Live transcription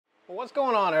Well, what's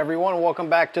going on, everyone? Welcome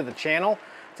back to the channel.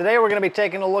 Today we're going to be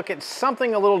taking a look at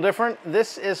something a little different.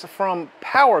 This is from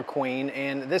Power Queen,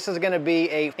 and this is going to be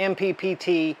a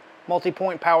MPPT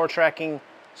multi-point power tracking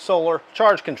solar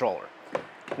charge controller.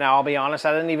 Now, I'll be honest,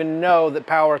 I didn't even know that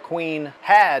Power Queen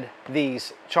had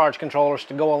these charge controllers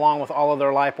to go along with all of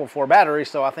their LiPo4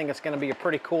 batteries, so I think it's going to be a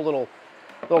pretty cool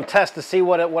little test to see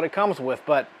what it comes with.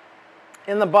 But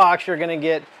in the box, you're going to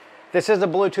get, this is a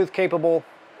Bluetooth capable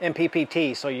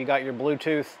MPPT, so you got your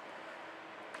Bluetooth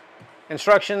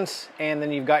instructions, and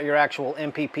then you've got your actual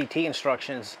MPPT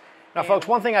instructions. Now, folks,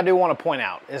 one thing I do want to point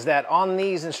out is that on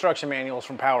these instruction manuals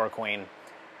from Power Queen,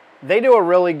 they do a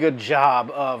really good job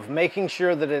of making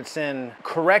sure that it's in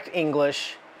correct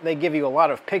English. They give you a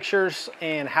lot of pictures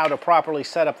and how to properly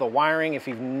set up the wiring if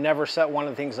you've never set one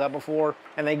of the things up before.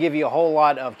 And they give you a whole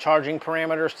lot of charging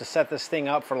parameters to set this thing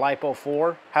up for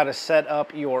LiPo4, how to set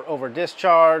up your over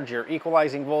discharge, your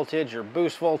equalizing voltage, your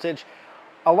boost voltage,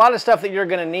 a lot of stuff that you're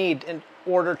going to need in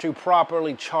order to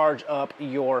properly charge up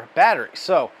your battery.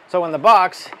 So in the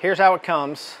box, here's how it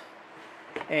comes.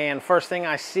 And first thing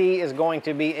I see is going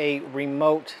to be a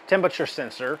remote temperature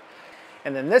sensor.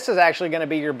 And then this is actually going to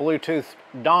be your Bluetooth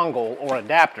dongle or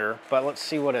adapter, but let's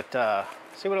see what it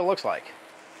looks like.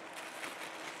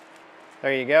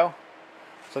 There you go.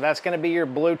 So that's going to be your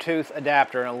Bluetooth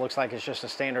adapter, and it looks like it's just a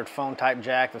standard phone type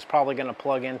jack that's probably going to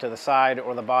plug into the side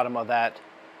or the bottom of that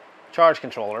charge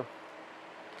controller.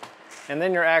 And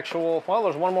then your actual, well,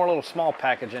 there's one more little small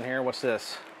package in here. What's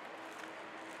this?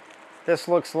 This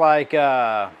looks like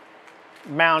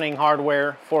mounting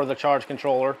hardware for the charge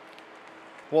controller.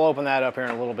 We'll open that up here in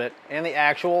a little bit. And the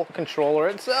actual controller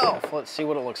itself. Let's see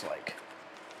what it looks like.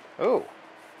 Ooh.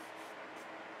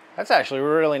 That's actually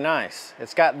really nice.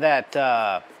 It's got that,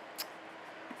 I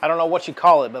don't know what you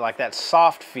call it, but like that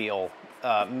soft feel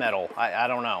metal. I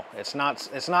don't know. It's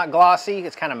not glossy.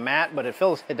 It's kind of matte, but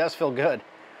it does feel good.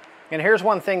 And here's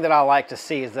one thing that I like to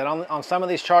see is that on some of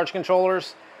these charge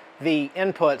controllers, the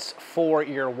inputs for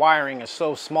your wiring is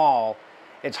so small,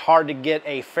 it's hard to get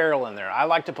a ferrule in there. I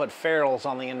like to put ferrules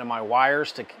on the end of my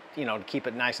wires to, to keep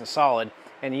it nice and solid.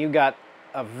 And you got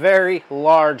a very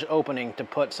large opening to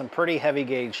put some pretty heavy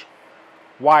gauge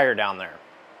wire down there.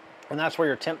 And that's where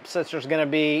your temp sensor is going to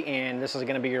be, and this is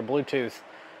going to be your Bluetooth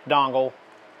dongle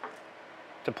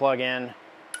to plug in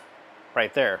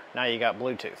right there. Now you got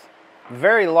Bluetooth.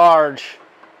 Very large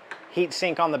heat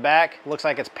sink on the back. Looks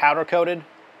like it's powder coated.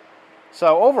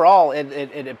 So overall,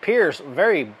 it appears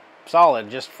very solid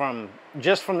just from the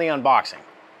unboxing,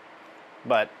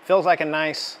 but feels like a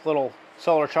nice little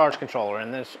solar charge controller.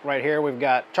 And this right here, we've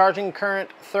got charging current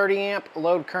 30 amp,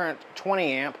 load current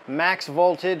 20 amp, max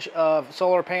voltage of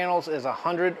solar panels is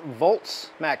 100 volts,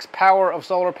 max power of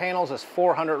solar panels is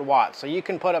 400 watts. So you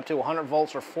can put up to 100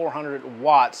 volts or 400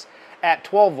 watts at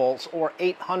 12 volts or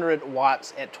 800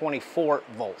 watts at 24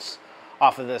 volts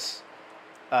off of this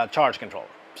charge controller.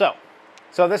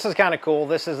 So this is kind of cool.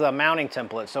 This is a mounting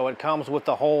template, so it comes with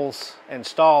the holes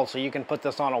installed, so you can put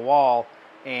this on a wall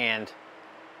and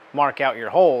mark out your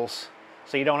holes,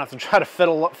 so you don't have to try to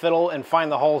fiddle and find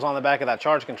the holes on the back of that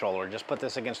charge controller. Just put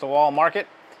this against the wall, mark it,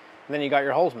 and then you got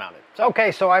your holes mounted.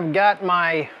 Okay, so I've got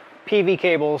my PV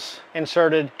cables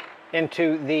inserted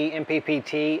into the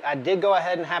MPPT. I did go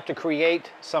ahead and have to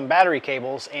create some battery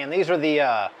cables, and these are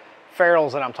the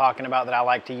ferrules that I'm talking about that I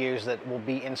like to use that will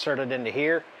be inserted into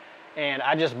here. And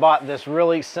I just bought this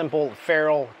really simple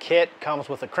ferrule kit. Comes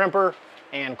with a crimper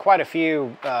and quite a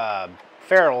few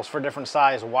ferrules for different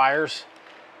size wires.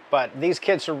 But these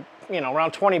kits are,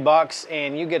 around 20 bucks,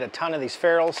 and you get a ton of these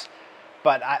ferrules.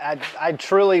 But I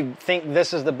truly think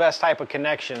this is the best type of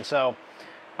connection. So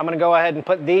I'm going to go ahead and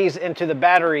put these into the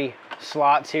battery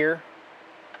slots here.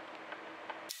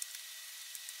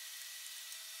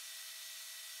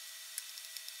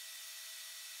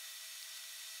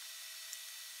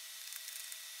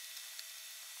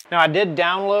 Now, I did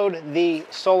download the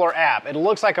solar app. It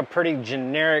looks like a pretty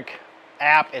generic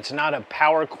app. It's not a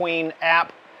Power Queen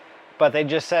app, but they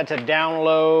just said to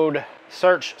download,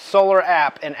 search solar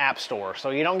app in App Store. So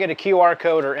you don't get a QR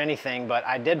code or anything, but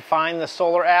I did find the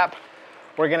solar app.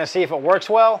 We're gonna see if it works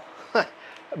well,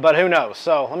 but who knows?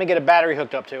 So let me get a battery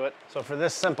hooked up to it. So for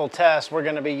this simple test, we're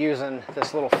gonna be using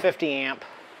this little 50 amp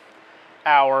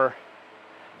hour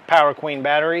Power Queen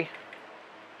battery.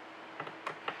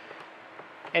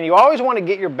 And you always want to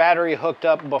get your battery hooked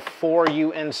up before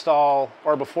you install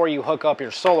or before you hook up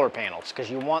your solar panels, because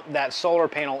you want that solar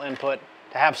panel input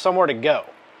to have somewhere to go.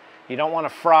 You don't want to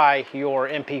fry your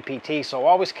MPPT, so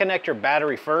always connect your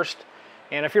battery first.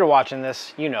 And if you're watching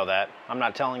this, you know that. I'm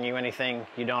not telling you anything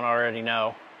you don't already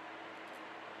know.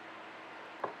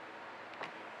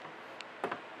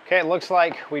 Okay, it looks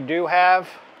like we do have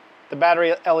the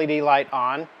battery LED light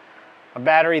on. A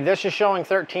battery, this is showing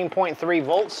 13.3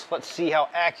 volts. Let's see how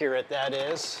accurate that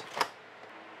is.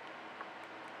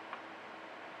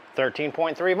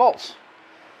 13.3 volts.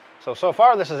 So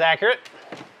far this is accurate.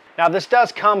 Now this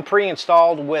does come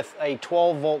pre-installed with a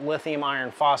 12 volt lithium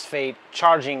iron phosphate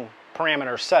charging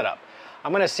parameter setup.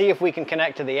 I'm going to see if we can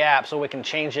connect to the app so we can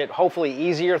change it hopefully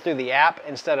easier through the app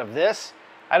instead of this.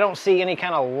 I don't see any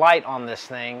kind of light on this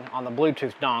thing on the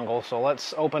Bluetooth dongle, so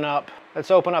let's open up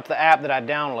the app that I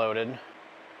downloaded.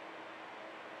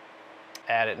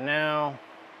 Add it now.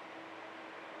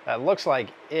 That looks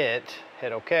like it.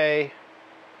 Hit OK.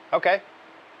 Okay.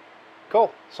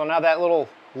 Cool. So now that little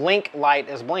link light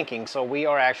is blinking, so we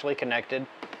are actually connected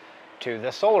to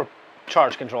the solar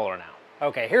charge controller now.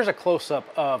 Okay, here's a close-up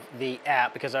of the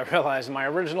app because I realized my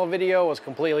original video was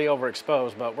completely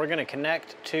overexposed, but we're going to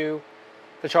connect to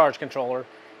the charge controller.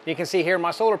 You can see here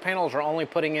my solar panels are only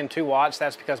putting in 2 watts.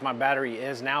 That's because my battery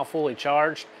is now fully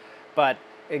charged, but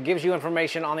it gives you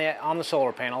information on the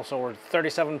solar panel. So we're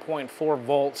 37.4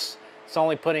 volts. It's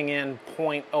only putting in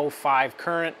 0.05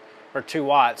 current or 2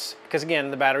 watts because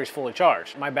again the battery's fully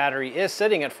charged. My battery is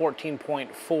sitting at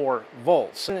 14.4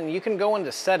 volts. And then you can go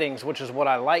into settings, which is what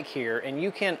I like here, and you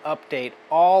can update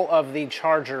all of the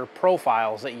charger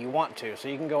profiles that you want to. So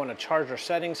you can go into charger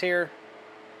settings here.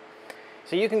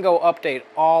 So you can go update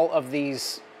all of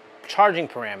these charging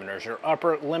parameters, your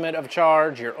upper limit of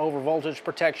charge, your over voltage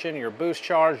protection, your boost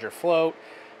charge, your float,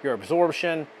 your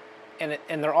absorption, and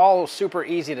they're all super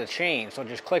easy to change. So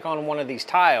just click on one of these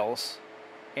tiles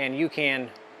and you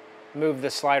can move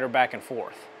this slider back and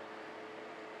forth.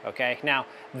 Okay, now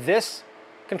this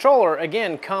controller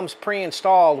again comes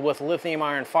pre-installed with lithium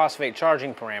iron phosphate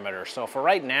charging parameters. So for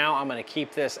right now I'm going to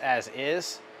keep this as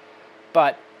is,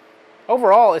 but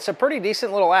overall it's a pretty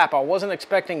decent little app. I wasn't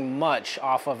expecting much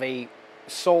off of a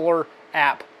solar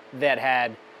app that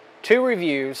had 2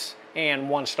 reviews and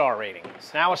 1-star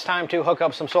ratings. Now it's time to hook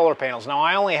up some solar panels. Now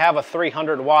I only have a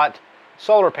 300 watt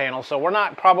solar panel, so we're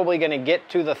not probably going to get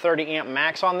to the 30 amp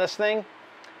max on this thing,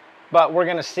 but we're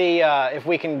going to see if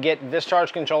we can get this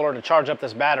charge controller to charge up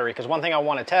this battery, because one thing I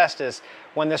want to test is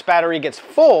when this battery gets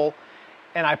full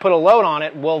and I put a load on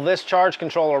it, will this charge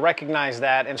controller recognize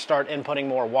that and start inputting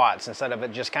more watts instead of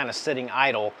it just kind of sitting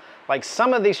idle like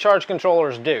some of these charge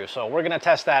controllers do. So we're going to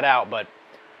test that out. But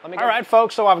let me go. All right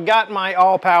folks, so I've got my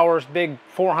All Powers big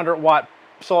 400 watt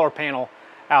solar panel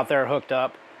out there hooked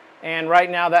up. And right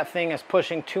now that thing is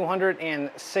pushing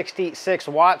 266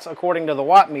 watts according to the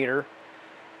watt meter.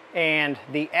 And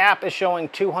the app is showing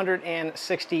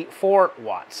 264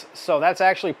 watts. So that's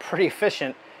actually pretty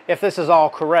efficient if this is all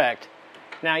correct.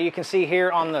 Now you can see here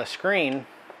on the screen,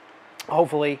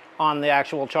 hopefully on the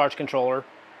actual charge controller,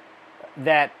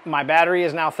 that my battery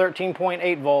is now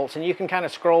 13.8 volts. And you can kind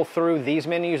of scroll through these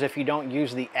menus if you don't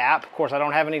use the app. Of course, I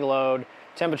don't have any load.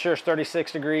 Temperature is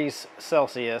 36 degrees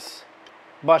Celsius.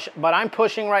 But I'm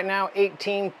pushing right now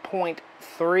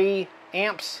 18.3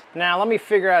 amps. Now let me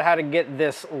figure out how to get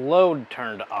this load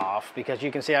turned off, because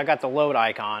you can see I got the load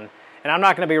icon and I'm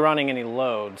not going to be running any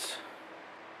loads.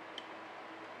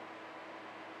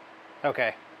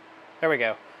 Okay, there we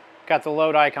go. Got the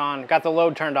load icon, got the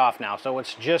load turned off now. So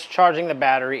it's just charging the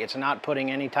battery. It's not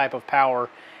putting any type of power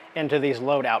into these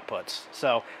load outputs.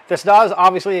 So this does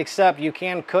obviously accept you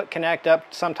can connect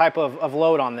up some type of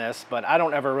load on this, but I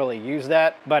don't ever really use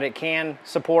that. But it can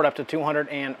support up to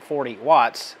 240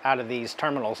 watts out of these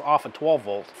terminals off of 12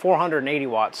 volt, 480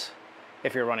 watts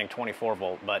if you're running 24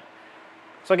 volt. But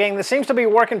so again, this seems to be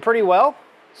working pretty well.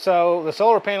 So the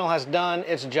solar panel has done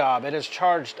its job. It has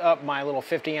charged up my little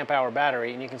 50 amp hour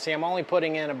battery, and you can see I'm only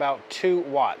putting in about 2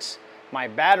 watts. My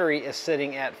battery is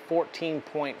sitting at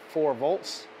 14.4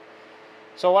 volts.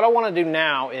 So what I want to do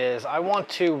now is I want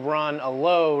to run a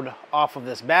load off of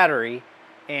this battery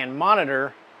and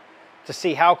monitor to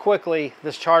see how quickly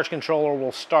this charge controller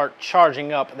will start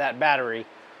charging up that battery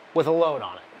with a load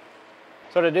on it.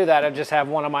 So to do that, I just have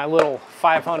one of my little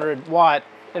 500 watt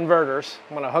inverters.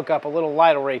 I'm going to hook up a little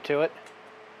light array to it.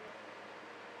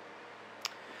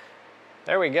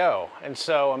 There we go. And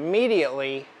so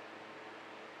immediately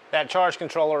that charge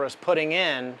controller is putting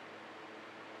in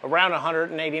around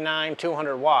 189,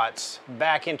 200 watts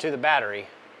back into the battery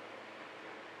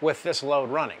with this load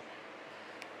running.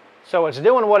 So it's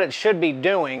doing what it should be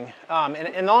doing.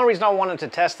 And the only reason I wanted to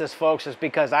test this, folks, is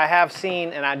because I have seen,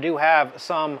 and I do have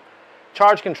some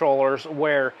charge controllers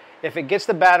where if it gets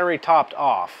the battery topped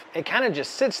off, it kind of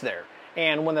just sits there.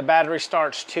 And when the battery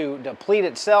starts to deplete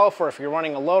itself, or if you're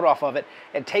running a load off of it,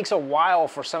 it takes a while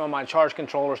for some of my charge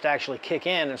controllers to actually kick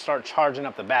in and start charging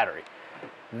up the battery.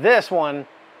 This one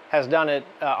has done it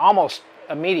almost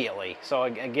immediately. So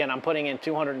again, I'm putting in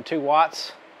 202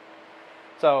 watts.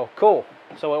 So cool.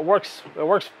 So it works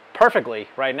perfectly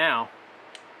right now.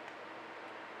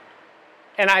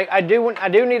 And I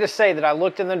do need to say that I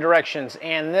looked in the directions,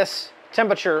 and this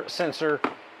temperature sensor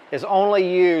is only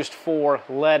used for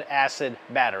lead acid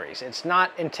batteries. It's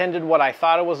not intended what I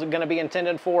thought it was going to be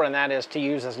intended for, and that is to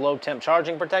use as low temp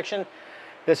charging protection.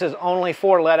 This is only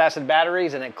for lead acid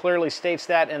batteries, and it clearly states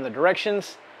that in the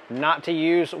directions, not to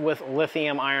use with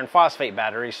lithium iron phosphate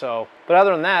batteries. So, but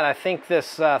other than that, I think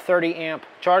this 30 amp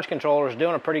charge controller is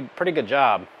doing a pretty good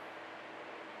job.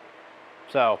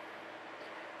 So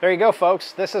there you go,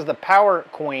 folks. This is the Power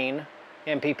Queen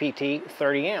MPPT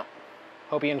 30 amp.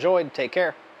 Hope you enjoyed. Take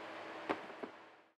care.